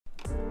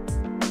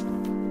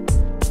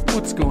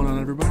What's going on,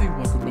 everybody?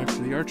 Welcome back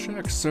to the Art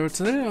Shack. So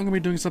today I'm going to be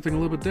doing something a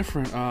little bit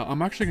different.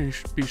 I'm actually going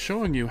to be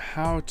showing you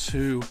how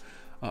to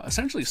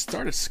essentially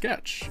start a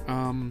sketch.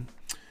 And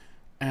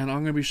I'm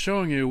going to be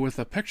showing you with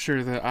a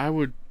picture that I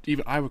would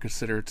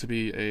consider to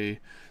be a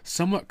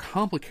somewhat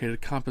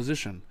complicated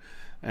composition.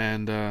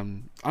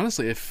 And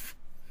honestly, if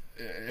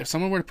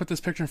someone were to put this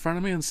picture in front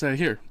of me and say,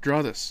 "Here,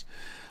 draw this,"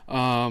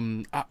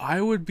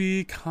 I would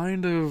be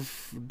kind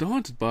of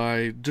daunted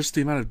by just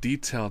the amount of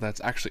detail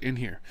that's actually in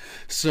here.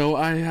 So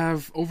I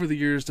have, over the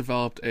years,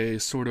 developed a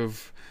sort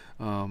of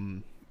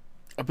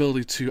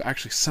ability to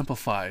actually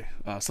simplify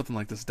something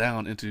like this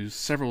down into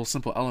several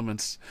simple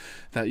elements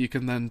that you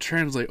can then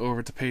translate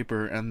over to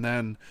paper, and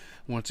then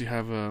once you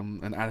have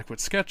an adequate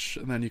sketch,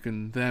 and then you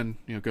can then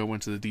go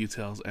into the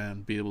details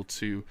and be able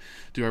to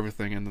do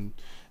everything, and then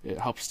it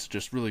helps to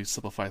just really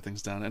simplify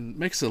things down and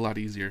makes it a lot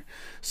easier.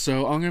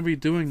 So I'm going to be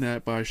doing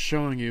that by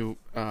showing you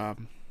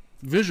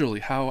visually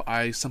how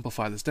I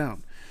simplify this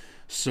down.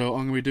 So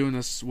I'm going to be doing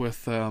this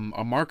with a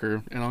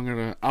marker, and I'm going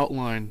to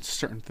outline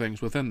certain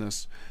things within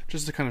this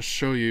just to kind of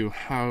show you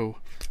how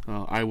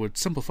I would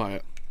simplify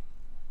it.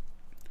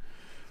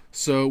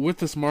 So with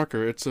this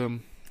marker, it's a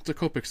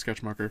Copic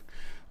sketch marker,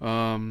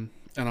 and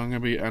I'm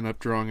going to end up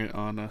drawing it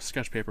on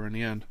sketch paper in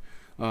the end.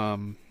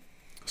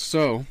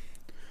 So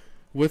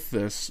with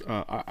this,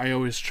 I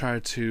always try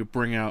to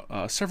bring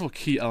out several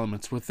key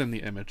elements within the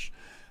image,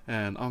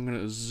 and I'm going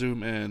to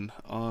zoom in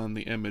on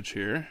the image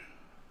here.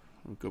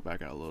 We'll go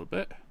back out a little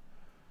bit.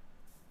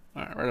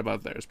 Alright, right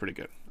about there is pretty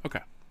good. Okay.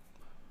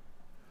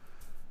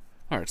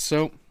 Alright,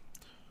 so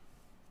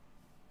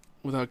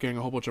without getting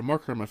a whole bunch of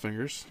marker on my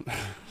fingers,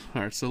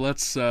 alright, so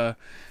let's go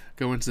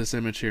into this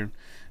image here.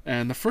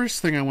 And the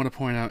first thing I want to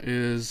point out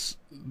is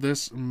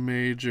this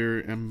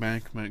major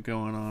embankment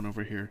going on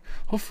over here.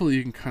 Hopefully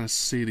you can kind of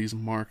see these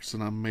marks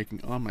that I'm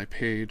making on my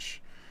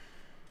page.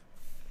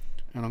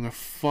 And I'm going to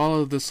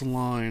follow this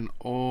line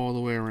all the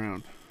way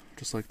around,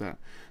 just like that.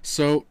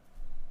 So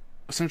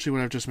essentially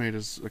what I've just made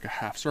is like a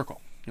half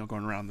circle,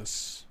 going around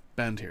this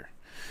bend here.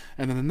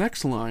 And then the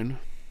next line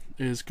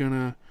is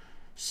gonna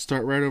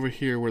start right over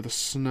here where the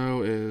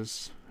snow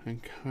is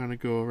and kind of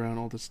go around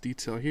all this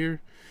detail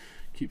here.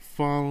 Keep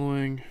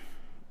following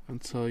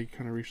until you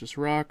kind of reach this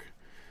rock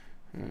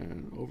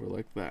and over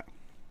like that.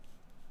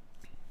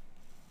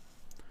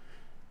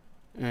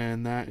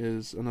 And that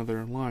is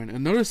another line.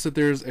 And notice that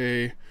there's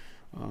a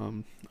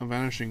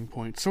vanishing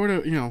point, sort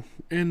of,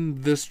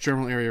 in this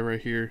general area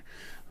right here.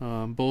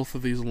 Both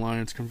of these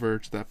lines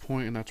converge to that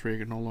point, and that's where you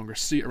can no longer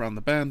see it around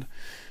the bend,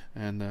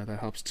 and that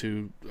helps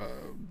to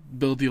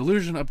build the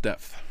illusion of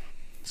depth,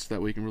 so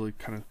that we can really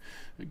kind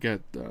of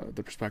get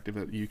the perspective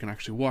that you can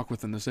actually walk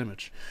within this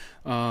image.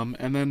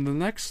 And then the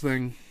next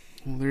thing,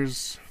 well,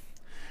 there's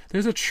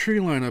a tree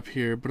line up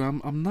here, but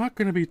I'm not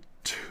going to be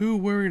too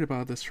worried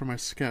about this for my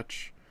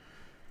sketch.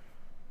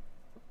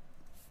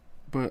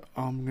 But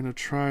I'm going to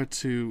try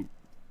to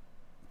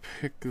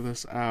pick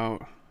this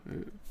out.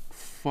 It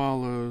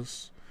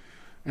follows,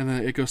 and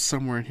then it goes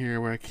somewhere in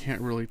here where I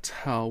can't really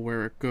tell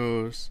where it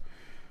goes,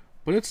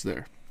 but it's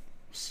there.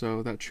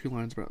 So that tree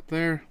line's about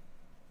there.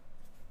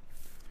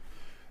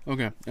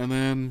 Okay, and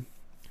then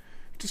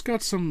just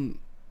got some,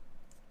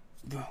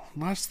 the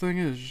last thing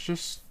is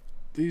just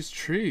these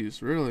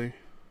trees, really.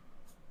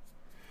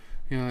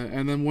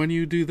 And then when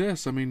you do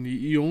this, I mean,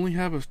 you only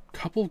have a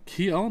couple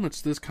key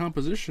elements to this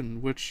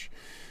composition, which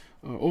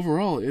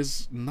overall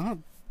is not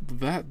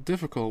that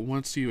difficult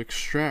once you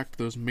extract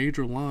those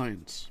major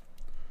lines.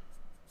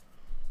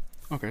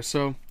 Okay,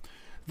 so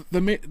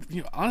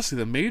honestly,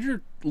 the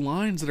major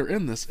lines that are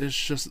in this is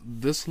just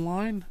this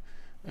line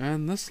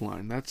and this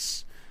line.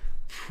 That's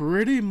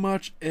pretty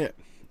much it,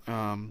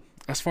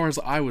 as far as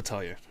I would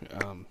tell you.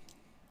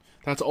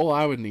 That's all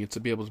I would need to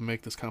be able to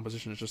make this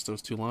composition, is just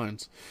those two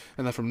lines.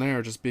 And then from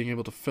there, just being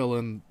able to fill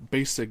in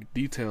basic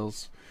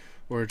details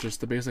or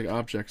just the basic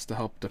objects to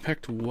help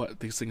depict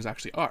what these things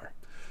actually are.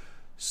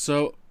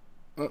 So,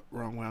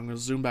 wrong way, I'm going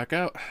to zoom back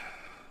out.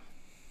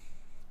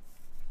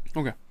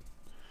 Okay.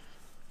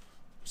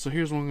 So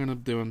here's what I'm going to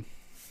do. I'm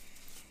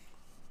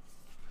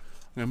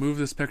going to move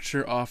this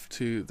picture off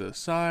to the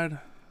side.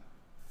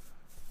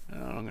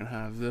 And I'm going to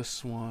have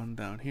this one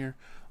down here.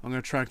 I'm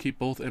going to try and keep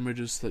both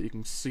images so that you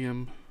can see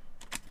them.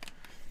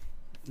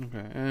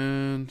 Okay,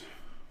 and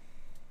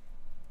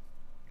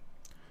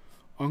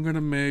I'm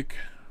gonna make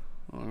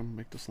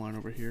this line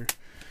over here.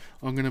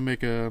 I'm gonna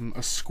make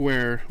a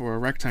square or a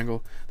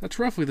rectangle that's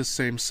roughly the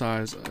same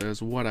size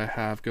as what I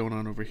have going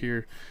on over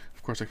here.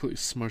 Of course, I completely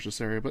smudged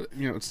this area, but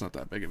it's not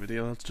that big of a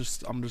deal.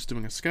 I'm just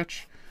doing a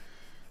sketch,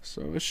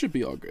 so it should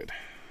be all good.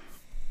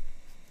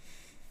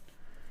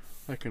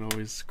 I can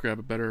always grab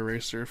a better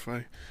eraser if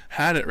I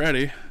had it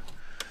ready.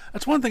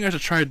 That's one thing I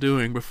should try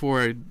doing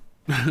before I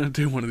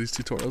do one of these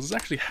tutorials, is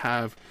actually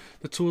have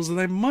the tools that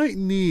I might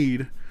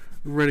need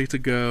ready to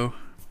go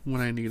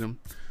when I need them.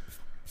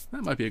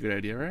 That might be a good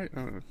idea, right? I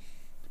don't know.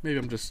 Maybe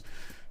I'm just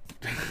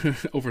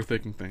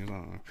overthinking things. I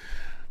don't know.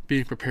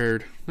 Being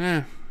prepared.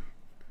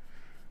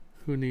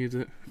 Who needs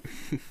it?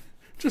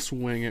 Just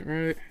wing it,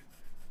 right?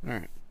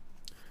 Alright.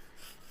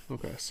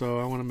 Okay, so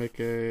I want to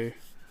make a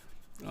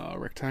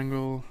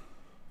rectangle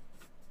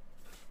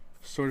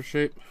sort of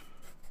shape.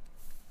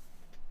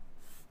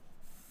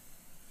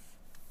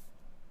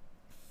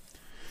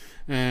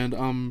 And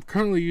I'm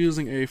currently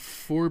using a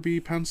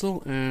 4B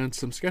pencil and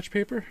some sketch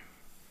paper.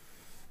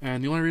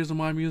 And the only reason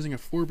why I'm using a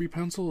 4B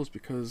pencil is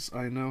because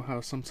I know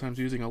how sometimes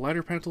using a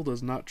lighter pencil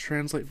does not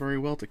translate very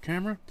well to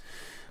camera.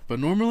 But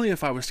normally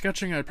if I was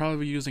sketching, I'd probably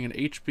be using an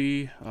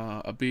HB,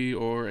 a B,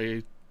 or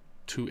a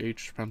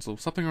 2H pencil,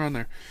 something around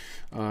there,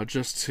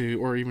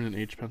 or even an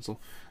H pencil,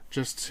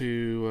 just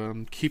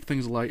to keep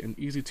things light and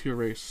easy to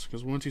erase.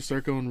 Because once you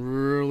start going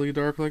really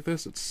dark like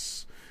this,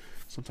 it's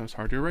sometimes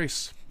hard to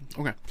erase.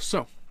 Okay,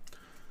 so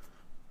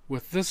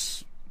with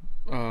this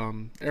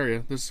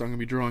area, I'm going to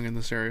be drawing in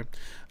this area.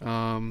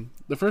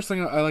 The first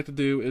thing I like to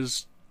do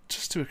is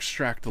just to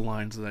extract the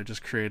lines that I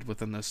just created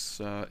within this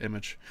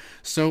image.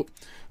 So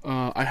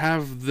I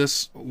have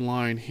this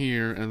line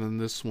here and then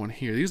this one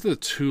here. These are the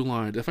two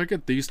lines. If I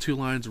get these two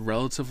lines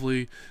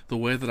relatively the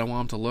way that I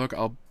want them to look,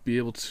 I'll be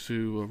able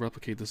to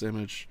replicate this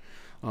image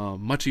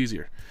much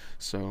easier.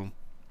 So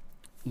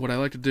what I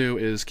like to do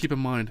is keep in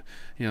mind,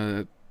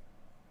 that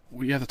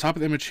we have the top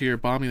of the image here,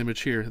 bottom of the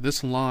image here.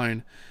 This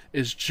line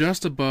is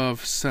just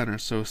above center.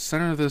 So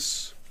center of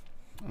this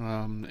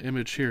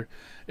image here,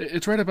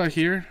 it's right about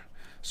here.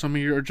 So I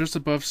mean, you're just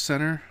above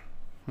center.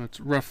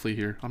 It's roughly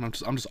here. I'm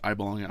just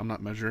eyeballing it. I'm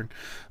not measuring.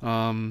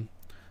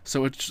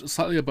 So it's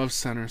slightly above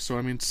center. So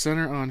I mean,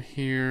 center on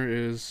here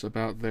is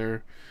about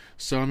there.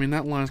 So I mean,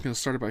 that line's going to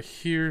start about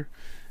here,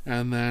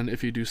 and then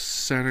if you do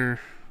center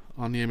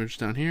on the image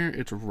down here,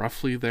 it's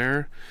roughly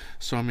there.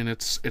 So I mean,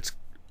 it's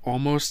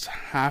almost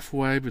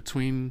halfway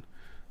between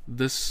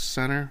this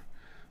center.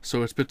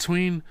 So it's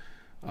between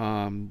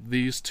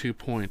these 2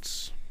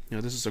 points.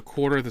 This is a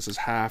quarter, this is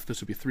half,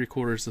 this would be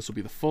 3/4, this will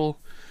be the full,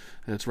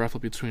 and it's roughly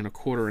between a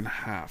quarter and a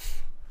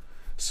half.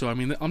 So I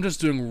mean, I'm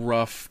just doing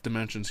rough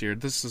dimensions here.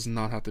 This does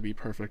not have to be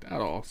perfect at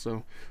all,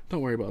 so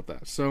don't worry about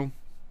that. So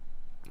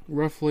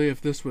roughly,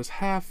 if this was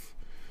half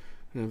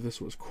and if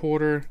this was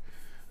quarter,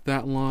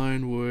 that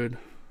line would,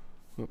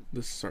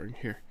 this is starting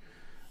here,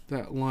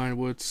 that line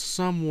would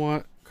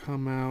somewhat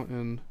come out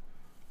and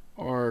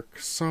arc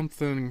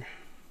something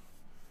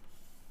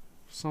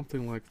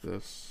like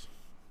this.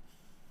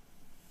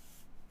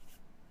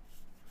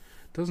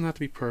 Doesn't have to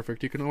be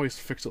perfect. You can always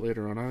fix it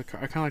later on. I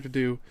kind of like to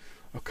do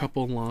a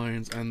couple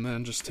lines and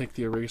then just take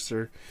the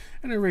eraser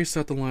and erase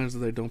out the lines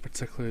that I don't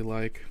particularly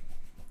like.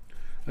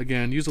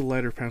 Again, use a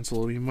lighter pencil.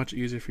 It'll be much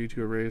easier for you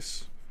to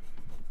erase.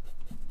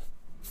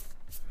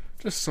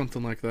 Just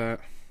something like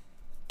that.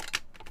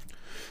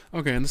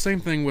 Okay, and the same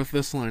thing with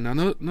this line. Now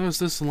notice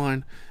this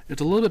line,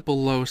 it's a little bit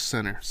below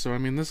center. So I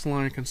mean, this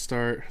line can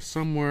start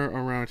somewhere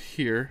around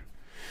here,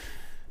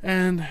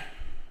 and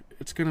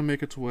it's going to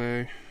make its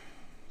way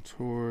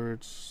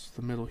towards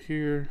the middle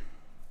here,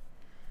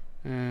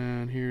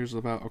 and here's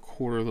about a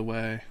quarter of the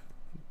way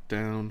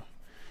down.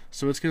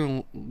 So it's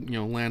going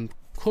to land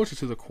closer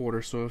to the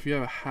quarter. So if you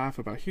have a half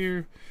about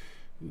here,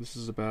 this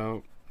is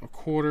about a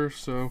quarter.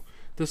 So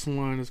this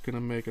line is going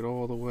to make it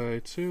all the way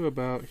to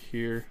about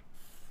here.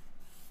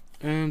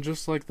 And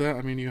just like that,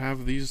 I mean, you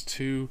have these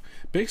two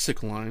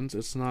basic lines.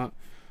 It's not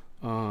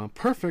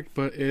perfect,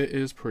 but it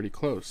is pretty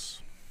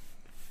close.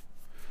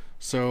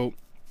 So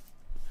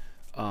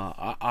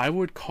I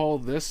would call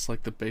this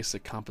like the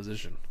basic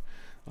composition.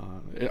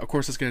 Of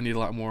course, it's going to need a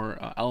lot more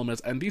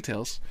elements and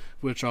details,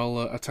 which I'll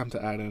attempt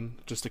to add in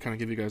just to kind of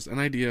give you guys an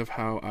idea of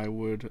how I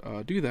would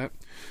do that.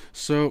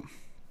 So,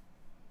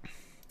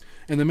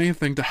 and the main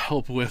thing to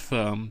help with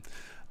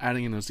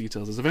adding in those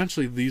details is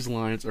eventually these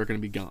lines are going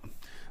to be gone.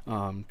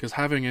 Because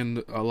having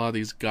in a lot of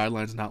these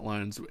guidelines and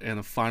outlines and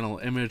a final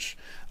image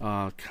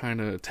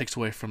kind of takes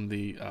away from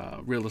the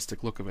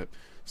realistic look of it.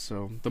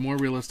 So the more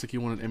realistic you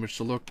want an image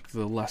to look,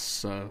 the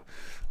less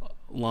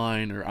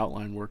line or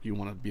outline work you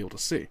want to be able to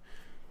see.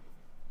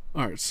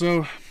 Alright,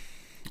 so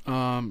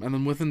and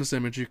then within this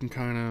image you can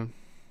kind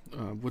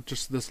of with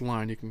just this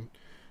line you can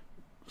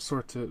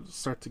start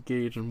to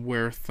gauge and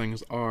where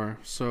things are.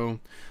 So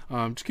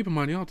just keep in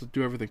mind, you don't have to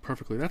do everything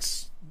perfectly.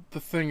 That's the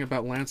thing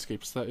about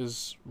landscapes that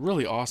is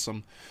really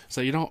awesome,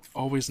 so you don't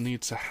always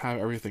need to have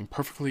everything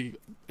perfectly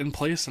in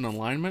place and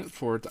alignment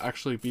for it to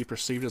actually be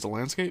perceived as a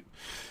landscape.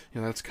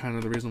 That's kind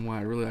of the reason why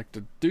I really like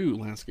to do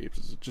landscapes,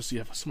 is just you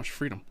have so much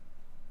freedom.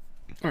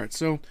 Alright,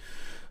 so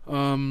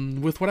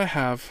with what I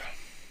have,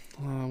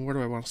 where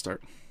do I want to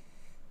start?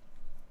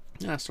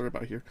 Yeah, start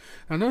about here.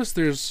 Now notice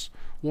there's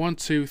 1,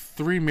 2,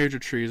 3 major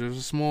trees. There's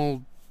a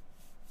small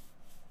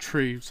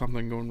tree,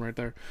 something going right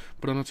there,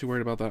 but I'm not too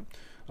worried about that.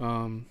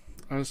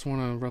 I just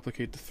want to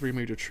replicate the 3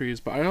 major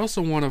trees, but I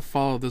also want to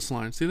follow this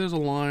line. See, there's a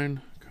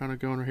line kind of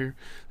going right here.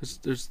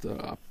 There's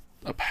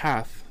a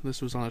path.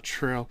 This was on a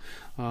trail.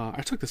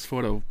 I took this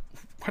photo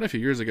quite a few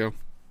years ago.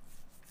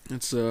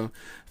 It's I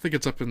think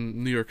it's up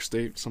in New York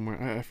State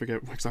somewhere. I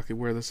forget exactly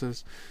where this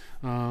is.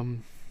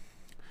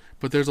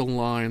 But there's a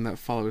line that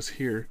follows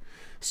here.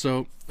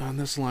 So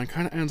this line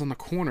kind of ends on the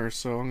corner,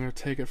 so I'm going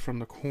to take it from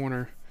the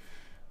corner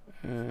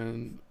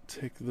and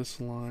take this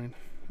line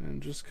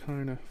and just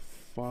kind of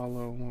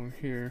follow along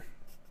here,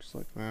 just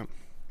like that.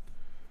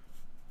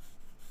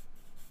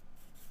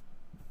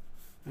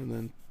 And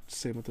then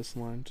same with this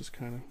line, just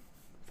kind of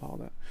follow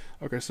that.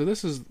 Okay, so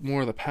this is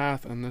more of the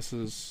path, and this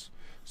is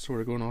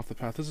sort of going off the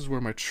path. This is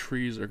where my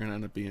trees are going to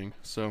end up being.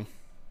 So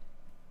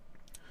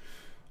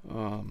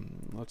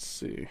let's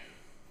see.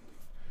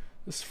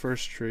 This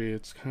first tree,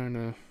 it's kind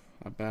of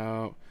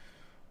about,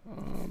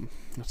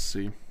 let's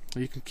see.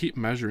 You can keep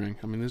measuring.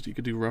 I mean, you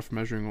could do rough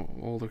measuring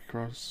all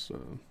across,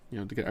 you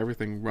know, to get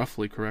everything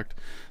roughly correct.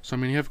 So, I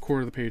mean, you have a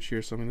quarter of the page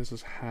here. So, I mean, this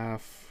is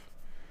half.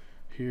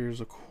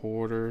 Here's a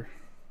quarter,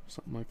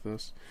 something like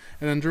this.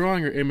 And then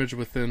drawing your image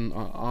within,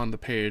 on the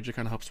page, it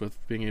kind of helps with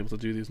being able to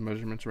do these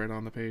measurements right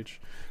on the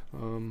page.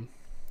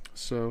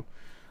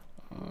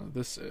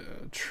 This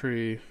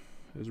tree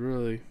is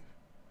really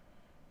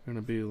going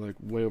to be like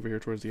way over here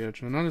towards the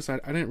edge. And notice I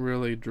didn't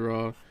really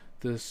draw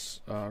this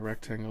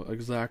rectangle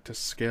exact to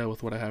scale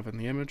with what I have in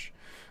the image,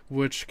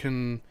 which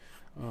can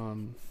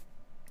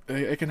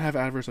it can have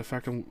adverse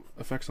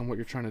effects on what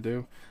you're trying to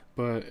do,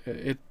 but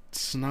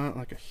it's not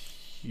like a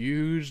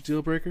huge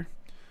deal breaker.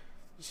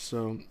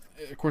 So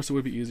of course it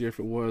would be easier if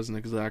it was an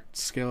exact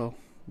scale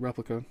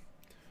replica,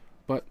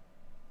 but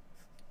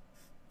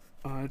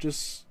it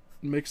just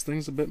makes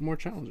things a bit more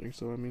challenging.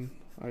 So I mean,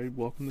 I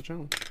welcome the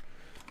challenge.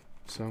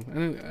 So,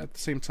 and at the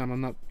same time,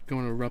 I'm not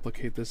going to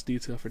replicate this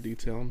detail for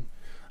detail. I'm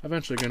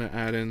eventually going to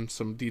add in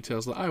some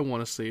details that I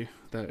want to see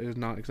that is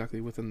not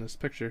exactly within this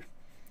picture.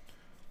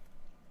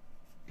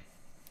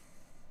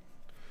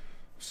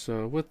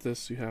 So with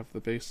this, you have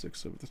the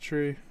basics of the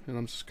tree, and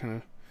I'm just kind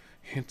of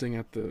hinting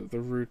at the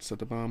roots at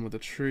the bottom of the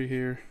tree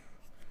here,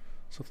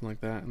 something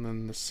like that. And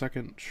then the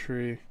second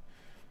tree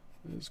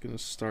is going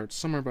to start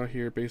somewhere about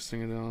here,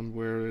 basing it on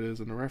where it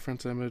is in the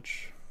reference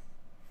image.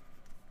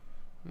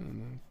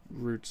 And the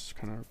roots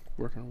kind of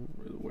working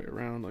the way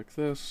around like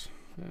this,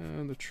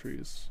 and the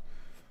trees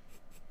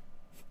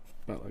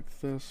about like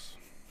this.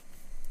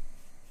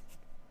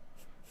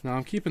 Now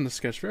I'm keeping the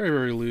sketch very,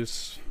 very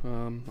loose.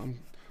 I'm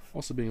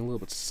also being a little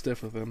bit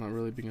stiff with it. I'm not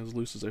really being as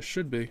loose as I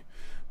should be,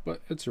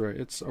 but it's right.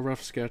 It's a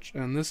rough sketch,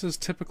 and this is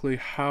typically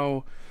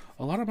how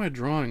a lot of my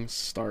drawings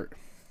start.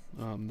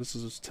 This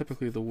is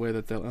typically the way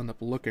that they'll end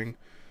up looking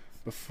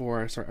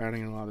before I start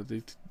adding a lot of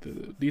the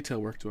detail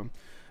work to them.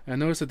 And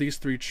notice that these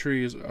three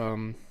trees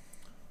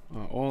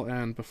all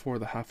end before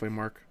the halfway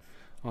mark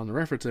on the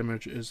reference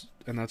image,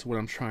 and that's what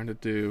I'm trying to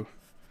do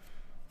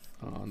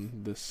on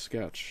this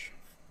sketch.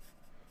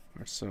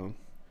 Alright, so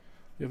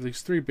you have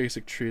these three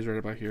basic trees right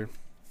about here,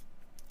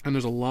 and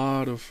there's a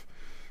lot of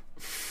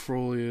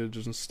foliage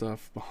and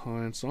stuff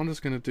behind, so I'm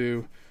just going to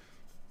do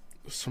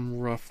some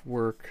rough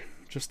work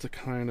just to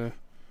kind of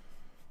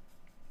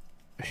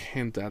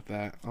hint at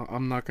that.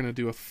 I'm not going to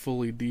do a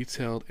fully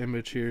detailed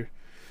image here.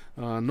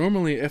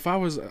 Normally, if I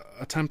was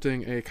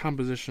attempting a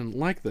composition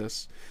like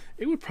this,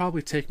 it would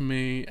probably take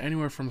me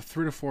anywhere from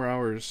 3 to 4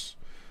 hours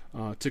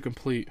to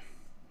complete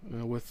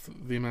with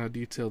the amount of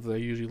detail that I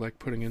usually like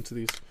putting into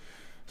these.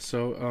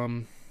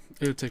 So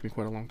it would take me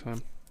quite a long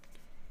time.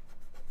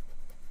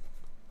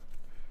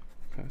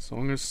 Okay, so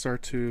I'm going to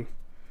start to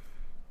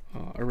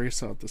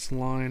erase out this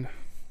line.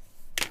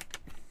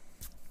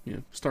 Yeah,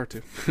 start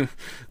to.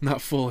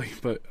 Not fully,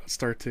 but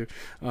start to.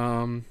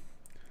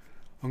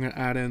 I'm going to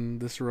add in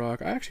this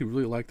rock. I actually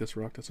really like this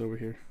rock that's over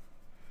here.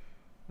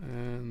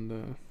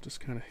 And just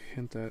kind of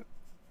hint at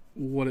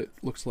what it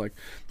looks like.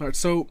 Alright,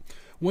 so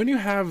when you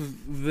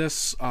have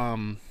this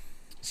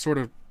sort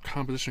of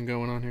composition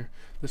going on here,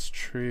 this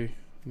tree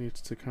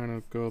needs to kind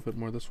of go a bit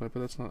more this way, but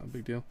that's not a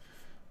big deal.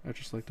 I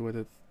just like the way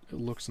that it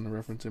looks in the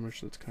reference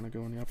image, so it's kind of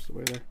going the opposite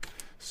way there.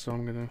 So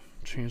I'm going to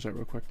change that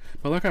real quick.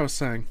 But like I was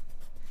saying,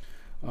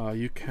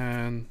 you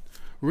can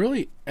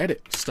really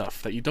edit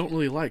stuff that you don't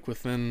really like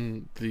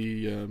within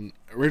the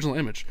original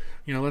image.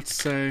 You know, let's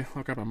say,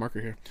 I'll grab my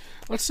marker here.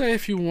 Let's say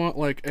if you want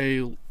like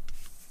a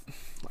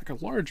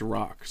large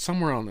rock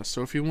somewhere on this.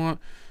 So if you want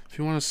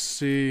to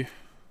see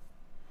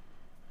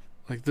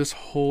like this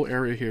whole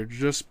area here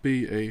just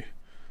be a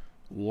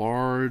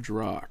large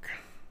rock,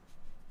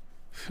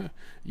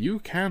 you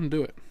can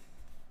do it.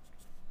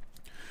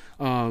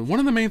 One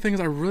of the main things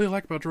I really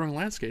like about drawing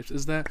landscapes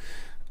is that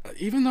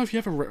even though if you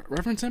have a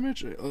reference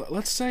image,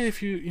 let's say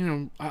if you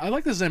know, I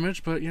like this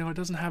image, but you know, it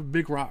doesn't have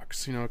big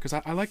rocks, you know, because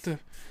I like to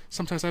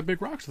sometimes have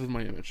big rocks within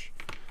my image.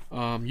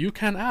 You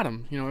can add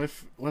them, you know,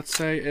 let's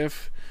say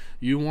if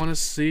you want to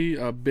see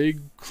a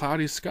big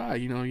cloudy sky,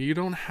 you know, you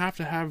don't have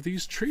to have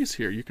these trees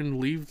here. You can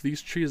leave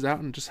these trees out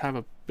and just have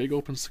a big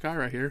open sky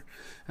right here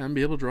and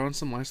be able to draw in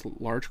some nice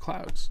large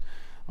clouds.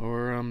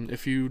 Or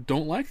if you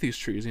don't like these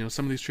trees, you know,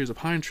 some of these trees are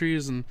pine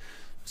trees and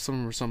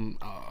some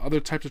other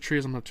types of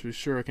trees, I'm not too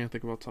sure, I can't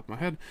think of off the top of my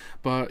head,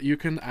 but you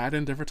can add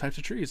in different types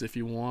of trees. If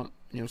you want,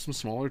 you know, some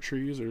smaller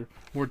trees or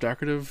more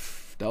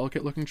decorative,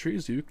 delicate looking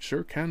trees, you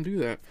sure can do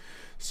that.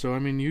 So I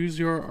mean, use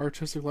your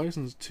artistic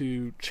license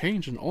to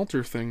change and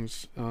alter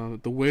things the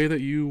way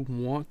that you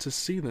want to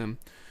see them.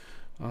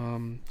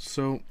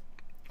 So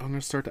I'm going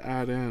to start to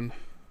add in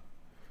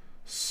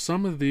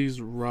some of these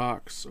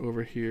rocks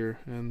over here,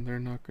 and they're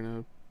not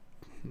gonna.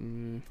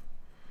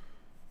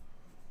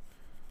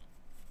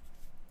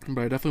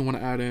 But I definitely want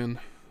to add in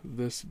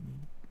this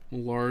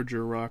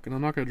larger rock, and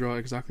I'm not gonna draw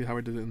exactly how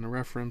I did it in the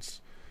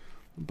reference,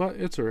 but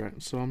it's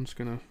alright. So I'm just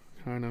gonna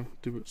kind of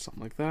do it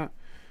something like that.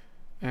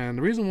 And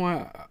the reason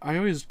why I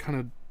always kind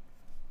of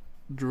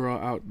draw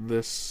out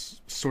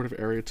this sort of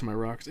area to my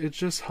rocks, it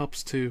just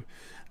helps to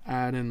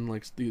add in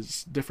like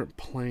these different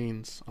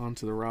planes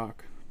onto the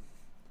rock.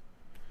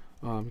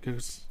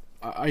 Because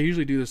I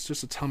usually do this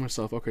just to tell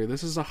myself, okay,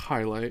 this is a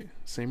highlight,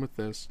 same with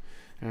this,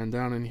 and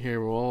down in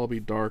here will all be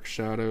dark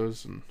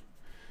shadows, and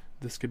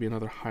this could be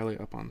another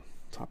highlight up on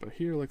top of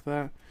here like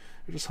that.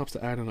 It just helps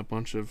to add in a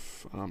bunch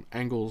of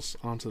angles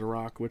onto the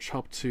rock, which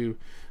help to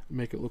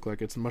make it look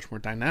like it's much more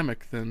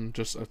dynamic than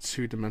just a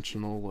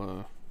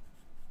two-dimensional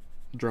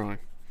drawing.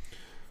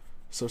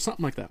 So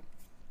something like that.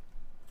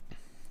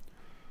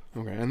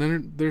 Okay, and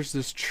then there's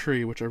this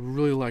tree, which I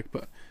really like,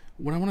 but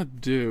what I want to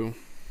do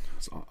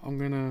is I'm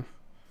gonna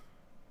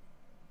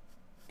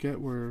get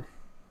where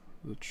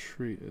the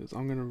tree is. I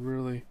want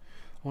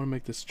to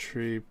make this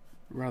tree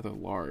rather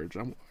large.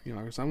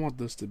 Because I want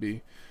this to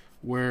be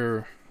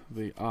where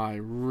the eye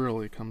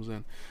really comes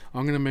in.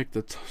 I'm gonna make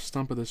the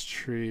stump of this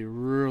tree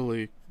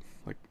really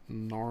like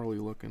gnarly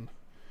looking.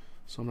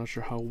 So I'm not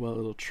sure how well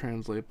it'll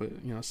translate, but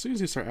as soon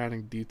as you start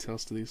adding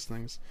details to these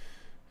things,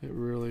 it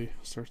really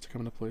starts to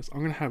come into place.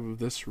 I'm gonna have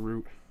this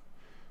root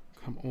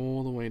come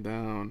all the way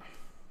down.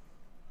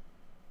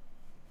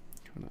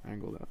 Kind of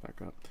angle that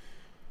back up.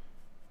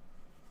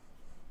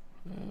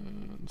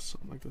 And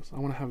something like this. I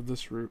want to have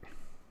this root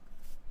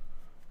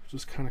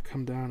just kind of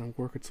come down and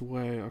work its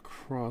way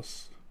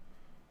across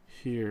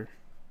here.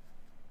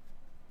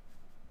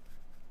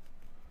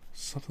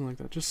 Something like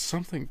that. Just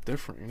something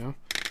different,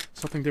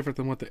 Something different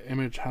than what the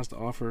image has to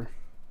offer.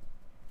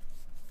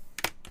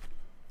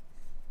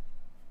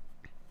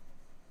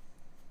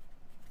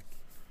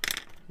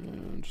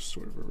 And just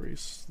sort of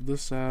erase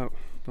this out.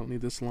 Don't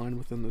need this line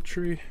within the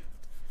tree.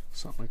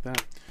 Something like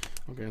that.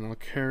 Okay, and I'll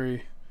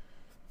carry...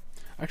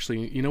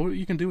 Actually, you know what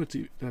you can do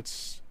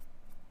that's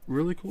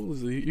really cool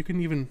is you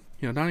can even,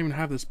 not even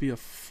have this be a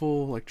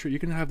full tree. You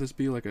can have this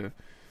be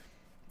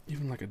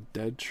even like a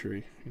dead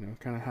tree,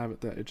 kind of have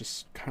it that it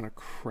just kind of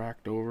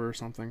cracked over or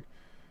something,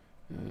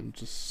 and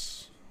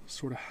just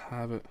sort of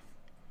have it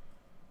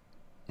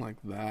like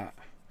that.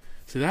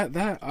 See,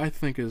 that I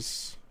think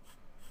is,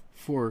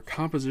 for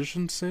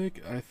composition's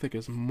sake, I think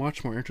is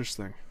much more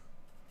interesting.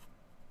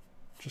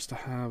 Just to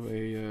have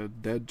a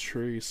dead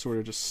tree sort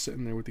of just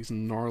sitting there with these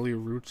gnarly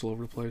roots all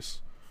over the place.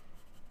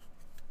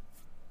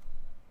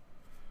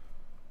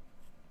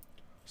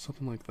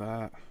 Something like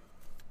that.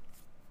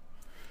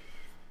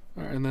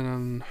 Alright, and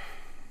then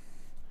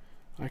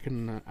I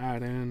can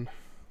add in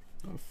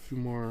a few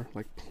more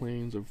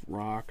planes of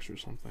rocks or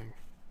something.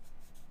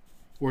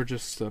 Or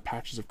just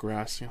patches of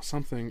grass,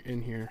 something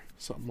in here,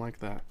 something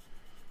like that.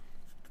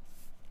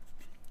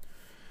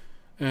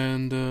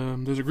 And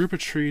there's a group of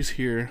trees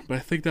here, but I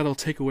think that'll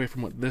take away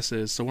from what this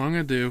is. So what I'm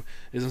going to do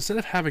is, instead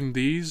of having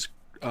this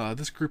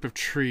group of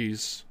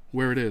trees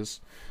where it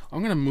is, I'm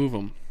going to move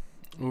them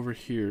over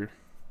here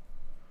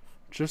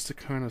just to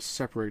kind of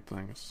separate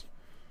things.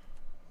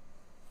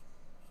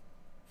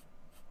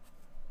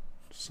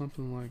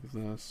 Something like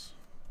this.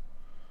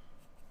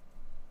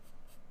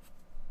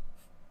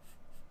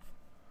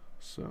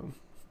 So,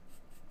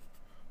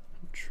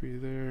 tree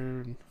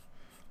there, and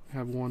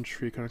have one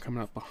tree kind of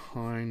coming up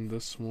behind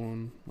this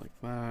one, like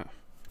that.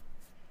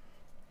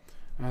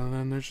 And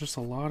then there's just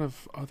a lot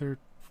of other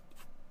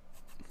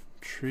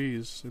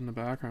trees in the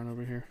background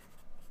over here.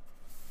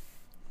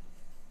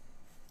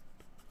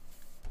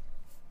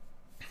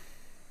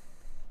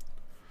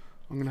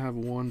 I'm gonna have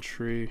one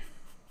tree,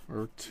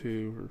 or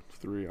two, or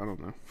three, I don't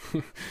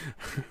know.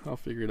 I'll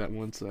figure it out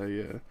once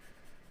I,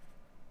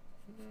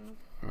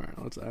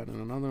 Alright, let's add in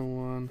another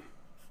one.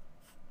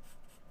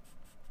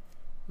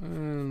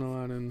 And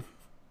I'll add in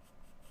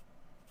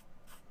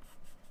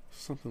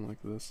something like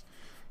this,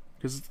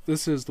 because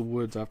this is the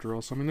woods after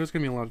all, so there's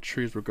gonna be a lot of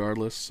trees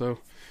regardless, so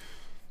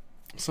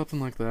something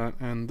like that.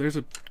 And there's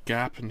a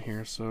gap in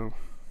here, so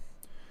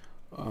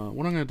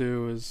what I'm gonna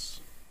do is,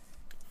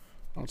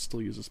 I'll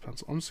still use this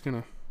pencil. I'm just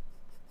gonna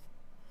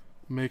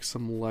make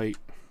some light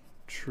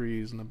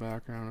trees in the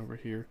background over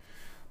here.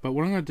 But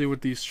what I'm gonna do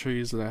with these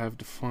trees that I have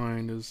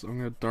defined is I'm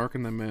gonna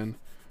darken them in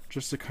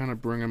just to kind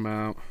of bring them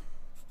out.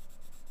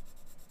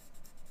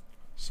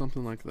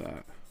 Something like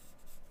that.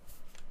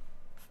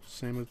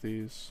 Same with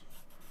these.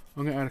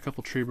 I'm going to add a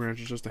couple tree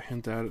branches just to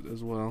hint at it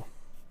as well.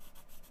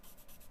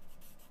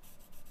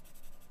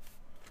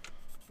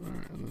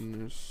 Alright, and then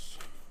there's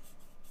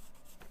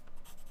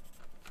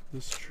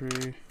this tree.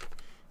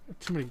 Got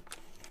too many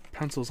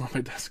pencils on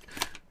my desk.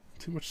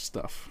 Too much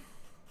stuff.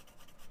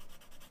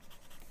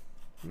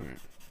 Alright.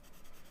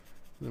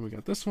 Then we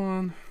got this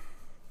one.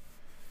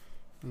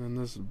 And then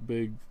this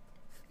big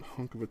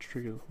hunk of a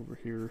tree over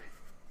here.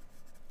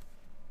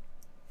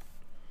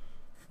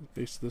 The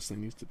base of this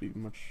thing needs to be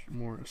much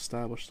more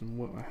established than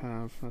what I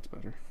have. That's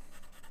better.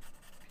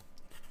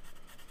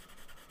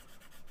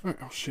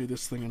 Alright, I'll shade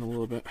this thing in a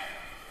little bit.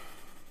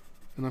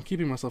 And I'm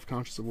keeping myself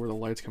conscious of where the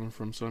light's coming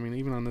from, so I mean,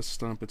 even on this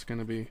stump, it's going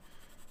to be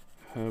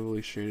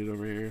heavily shaded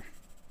over here.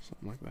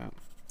 Something like that.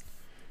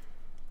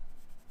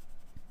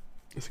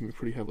 It's going to be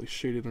pretty heavily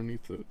shaded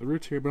underneath the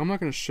roots here, but I'm not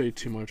going to shade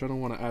too much. I don't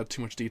want to add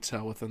too much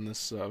detail within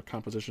this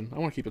composition. I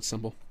want to keep it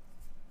simple.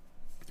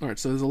 Alright,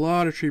 so there's a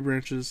lot of tree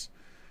branches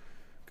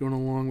going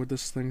along with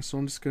this thing, so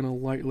I'm just going to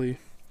lightly...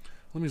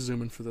 Let me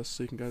zoom in for this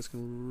so you guys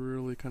can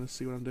really kind of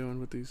see what I'm doing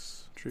with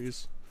these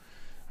trees.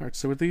 Alright,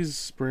 so with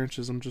these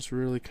branches, I'm just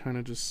really kind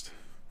of just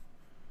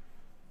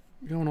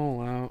going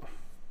all out.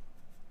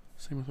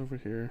 Same with over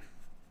here.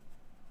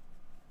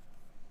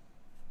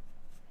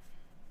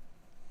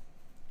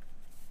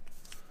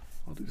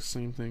 I'll do the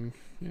same thing,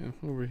 yeah,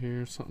 over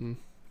here, something.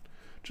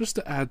 Just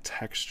to add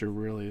texture,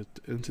 really,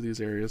 into these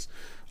areas.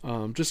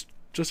 Just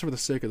for the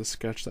sake of the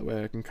sketch, that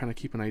way I can kind of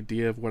keep an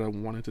idea of what I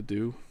wanted to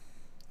do.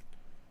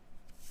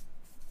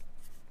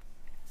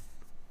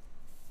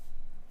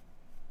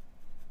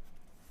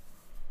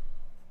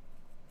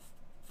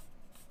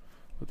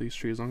 With these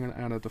trees, I'm going to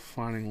add a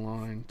defining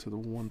line to the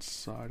one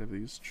side of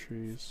these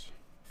trees.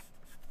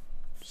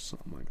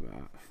 Something like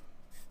that.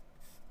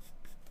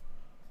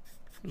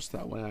 Just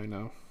that way I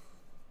know.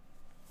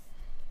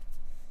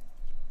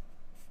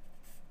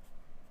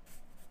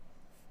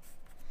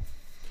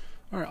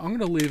 Alright, I'm going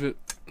to leave it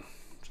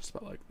just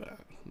about like that.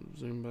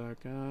 Zoom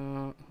back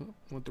out. Oh,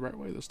 went the right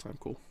way this time,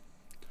 cool.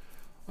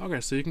 Okay,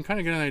 so you can kind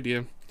of get an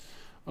idea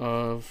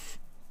of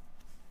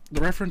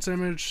the reference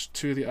image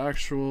to the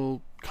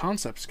actual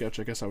concept sketch,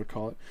 I guess I would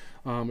call it.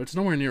 It's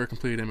nowhere near a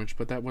complete image,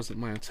 but that wasn't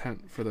my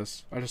intent for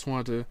this. I just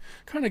wanted to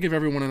kind of give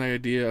everyone an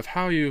idea of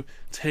how you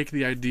take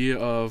the idea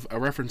of a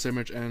reference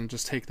image and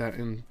just take that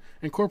and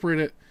incorporate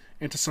it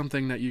into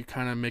something that you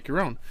kind of make your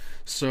own.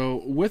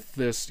 So with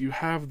this, you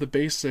have the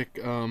basic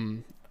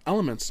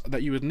elements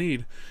that you would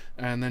need,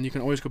 and then you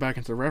can always go back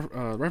into the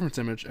reference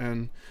image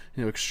and,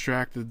 you know,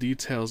 extract the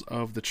details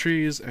of the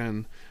trees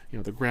and, you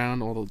know, the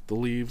ground, all the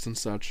leaves and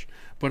such.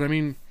 But I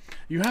mean,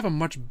 you have a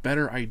much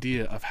better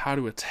idea of how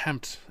to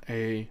attempt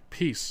a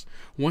piece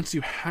once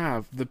you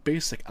have the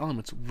basic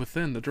elements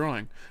within the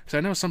drawing. Because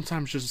I know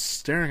sometimes just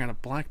staring at a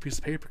blank piece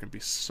of paper can be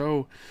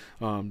so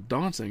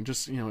daunting.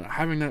 Just, you know,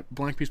 having that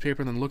blank piece of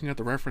paper and then looking at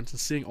the reference and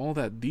seeing all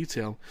that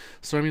detail.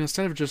 So I mean,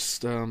 instead of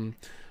just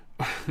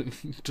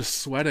just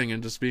sweating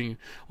and just being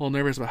all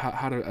nervous about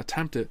how to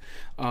attempt it,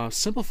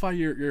 simplify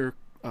your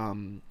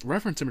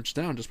reference image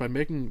down just by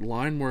making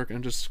line work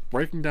and just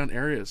breaking down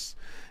areas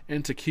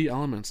into key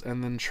elements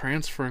and then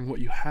transferring what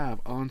you have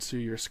onto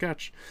your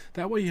sketch.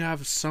 That way you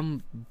have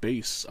some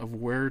base of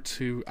where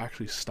to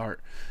actually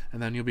start,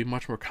 and then you'll be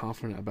much more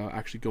confident about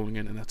actually going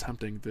in and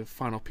attempting the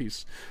final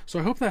piece. So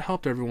I hope that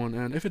helped everyone,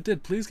 and if it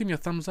did, please give me a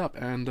thumbs up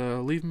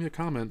and leave me a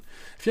comment.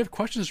 If you have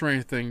questions or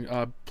anything,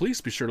 please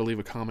be sure to leave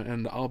a comment,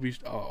 and I'll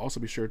also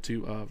be sure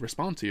to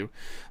respond to you.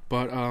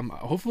 But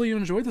hopefully you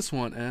enjoyed this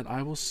one, and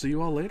I will see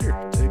you all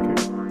later. Take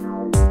care.